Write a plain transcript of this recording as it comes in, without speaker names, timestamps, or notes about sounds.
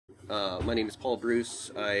My name is Paul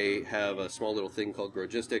Bruce. I have a small little thing called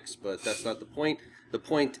Grogistics, but that's not the point. The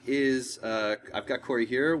point is, I've got Corey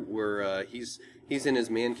here. He's in his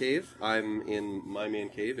man cave. I'm in my man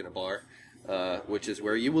cave in a bar, which is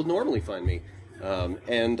where you will normally find me.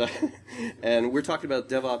 And we're talking about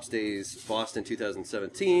DevOps Days Boston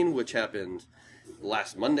 2017, which happened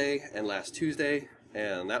last Monday and last Tuesday,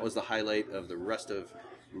 and that was the highlight of the rest of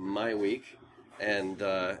my week.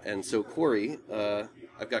 And so Corey,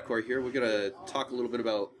 I've got Corey here. We're gonna talk a little bit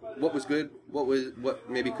about what was good, what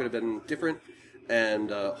maybe could have been different,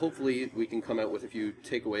 and hopefully we can come out with a few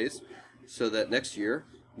takeaways so that next year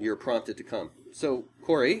you're prompted to come. So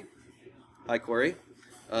Corey, hi Corey,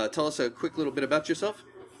 tell us a quick little bit about yourself.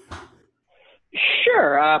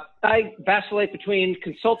 Sure. I vacillate between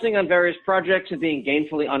consulting on various projects and being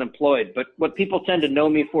gainfully unemployed, but what people tend to know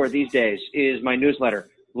me for these days is my newsletter,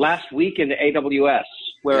 Last Week in AWS,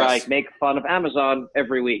 where yes. I make fun of Amazon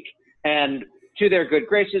every week. And to their good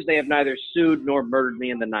graces, they have neither sued nor murdered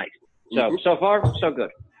me in the night. So, so far, so good.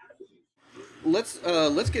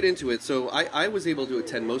 Let's get into it. So I was able to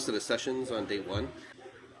attend most of the sessions on day one.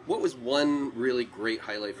 What was one really great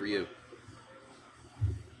highlight for you?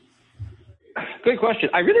 Good question.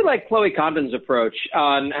 I really like Chloe Condon's approach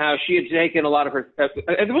on how she had taken a lot of her,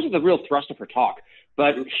 it wasn't the real thrust of her talk,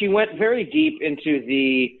 but she went very deep into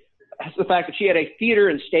the fact that she had a theater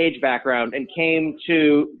and stage background and came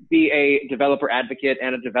to be a developer advocate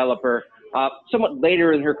and a developer somewhat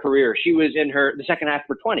later in her career. She was in the second half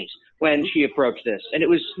of her 20s when she approached this. And it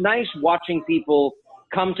was nice watching people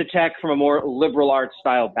come to tech from a more liberal arts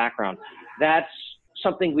style background. That's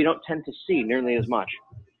something we don't tend to see nearly as much.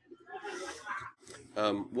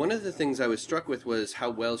 One of the things I was struck with was how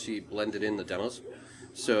well she blended in the demos.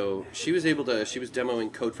 So she was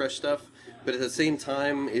demoing CodeFresh stuff, but at the same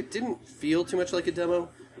time, it didn't feel too much like a demo.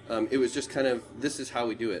 It was just kind of, this is how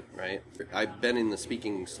we do it, right? I've been in the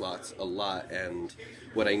speaking slots a lot, and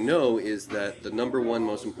what I know is that the number one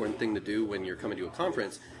most important thing to do when you're coming to a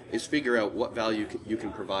conference is figure out what value you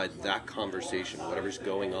can provide that conversation, whatever's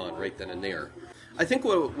going on right then and there. I think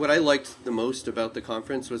what I liked the most about the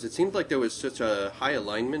conference was it seemed like there was such a high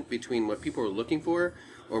alignment between what people were looking for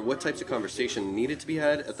or what types of conversation needed to be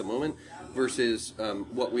had at the moment versus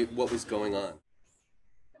what was going on.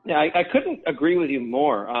 Yeah, I couldn't agree with you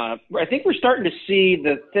more. I think we're starting to see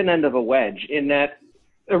the thin end of a wedge in that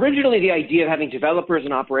originally the idea of having developers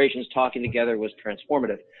and operations talking together was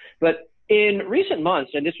transformative. But in recent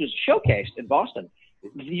months, and this was showcased in Boston,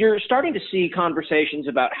 you're starting to see conversations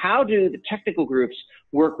about how do the technical groups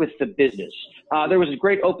work with the business. There was a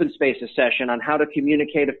great open spaces session on how to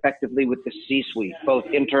communicate effectively with the C-suite, both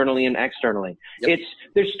internally and externally. Yep.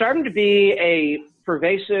 There's starting to be a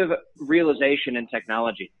pervasive realization in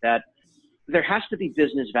technology that there has to be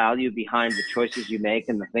business value behind the choices you make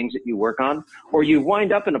and the things that you work on, or you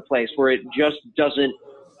wind up in a place where it just doesn't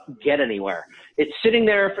get anywhere. It's sitting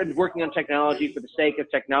there and working on technology for the sake of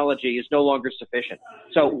technology is no longer sufficient.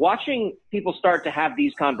 So watching people start to have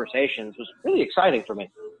these conversations was really exciting for me.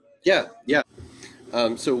 Yeah.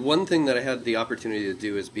 So one thing that I had the opportunity to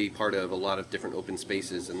do is be part of a lot of different open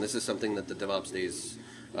spaces, and this is something that the DevOps Days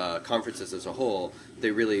conferences as a whole, they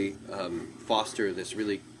really foster this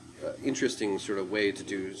really interesting sort of way to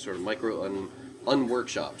do sort of micro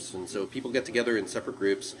unworkshops. And so people get together in separate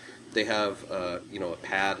groups. They have a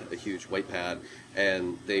pad, a huge white pad,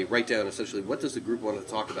 and they write down essentially what does the group want to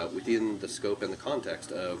talk about within the scope and the context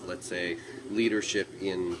of, let's say, leadership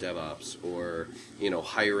in DevOps, or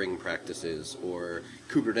hiring practices, or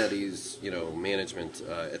Kubernetes management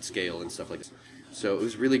at scale and stuff like this. So it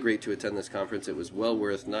was really great to attend this conference. It was well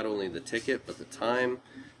worth not only the ticket but the time.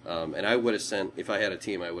 And I would have sent, if I had a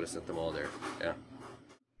team, I would have sent them all there. Yeah.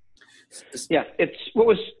 Yeah, I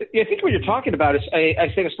think what you're talking about is,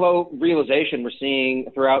 I think, a slow realization we're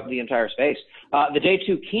seeing throughout the entire space. The day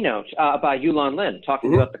 2 keynote by Yulan Lin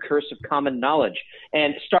talking about the curse of common knowledge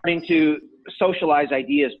and starting to socialize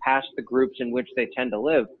ideas past the groups in which they tend to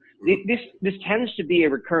live. This tends to be a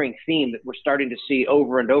recurring theme that we're starting to see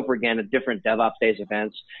over and over again at different DevOps Days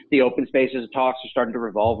events. The open spaces talks are starting to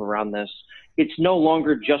revolve around this. It's no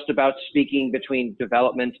longer just about speaking between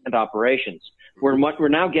development and operations. We're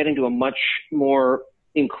now getting to a much more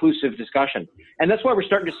inclusive discussion. And that's why we're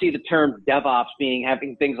starting to see the term DevOps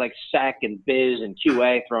having things like Sec and Biz and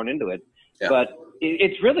QA thrown into it. Yeah. But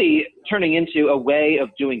it's really turning into a way of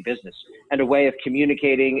doing business and a way of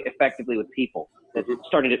communicating effectively with people that's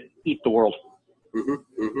starting to eat the world.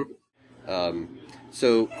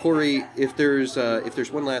 So Corey, if there's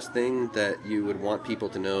one last thing that you would want people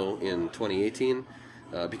to know in 2018,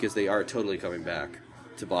 because they are totally coming back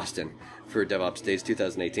to Boston for DevOps Days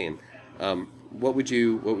 2018, What would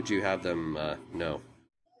you have them know?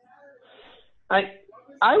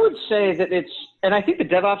 I would say that it's, and I think the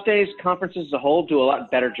DevOps Days conferences as a whole do a lot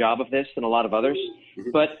better job of this than a lot of others,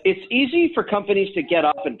 but it's easy for companies to get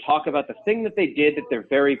up and talk about the thing that they did that they're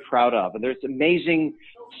very proud of. And there's an amazing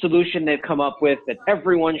solution they've come up with that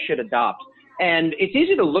everyone should adopt. And it's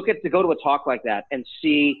easy to go to a talk like that and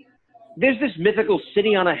see there's this mythical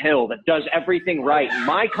city on a hill that does everything right.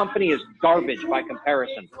 My company is garbage by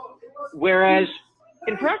comparison. Whereas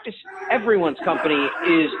in practice, everyone's company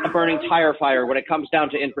is a burning tire fire when it comes down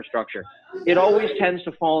to infrastructure. It always tends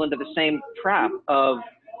to fall into the same trap of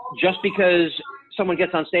just because someone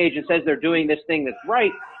gets on stage and says they're doing this thing that's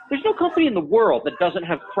right, there's no company in the world that doesn't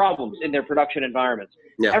have problems in their production environments.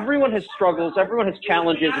 Yeah. Everyone has struggles, everyone has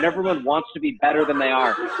challenges, and everyone wants to be better than they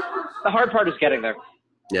are. The hard part is getting there.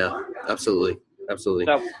 Yeah, absolutely. Absolutely.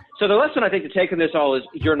 So the lesson I think to take in this all is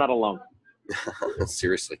you're not alone.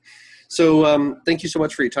 Seriously. So thank you so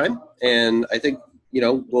much for your time. And I think,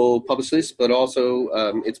 we'll publish this, but also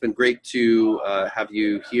it's been great to have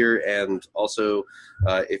you here. And also,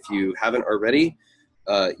 if you haven't already,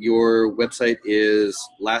 your website is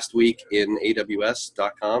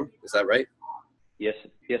lastweekinaws.com. Is that right? Yes,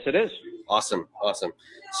 it is. Awesome.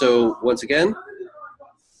 So once again,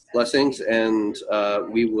 blessings, and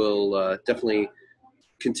we will definitely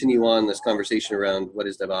continue on this conversation around what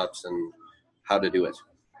is DevOps and how to do it.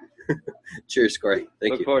 Cheers, Corey.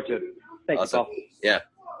 Thank you. Look forward to it. Thank you, Paul. Yeah.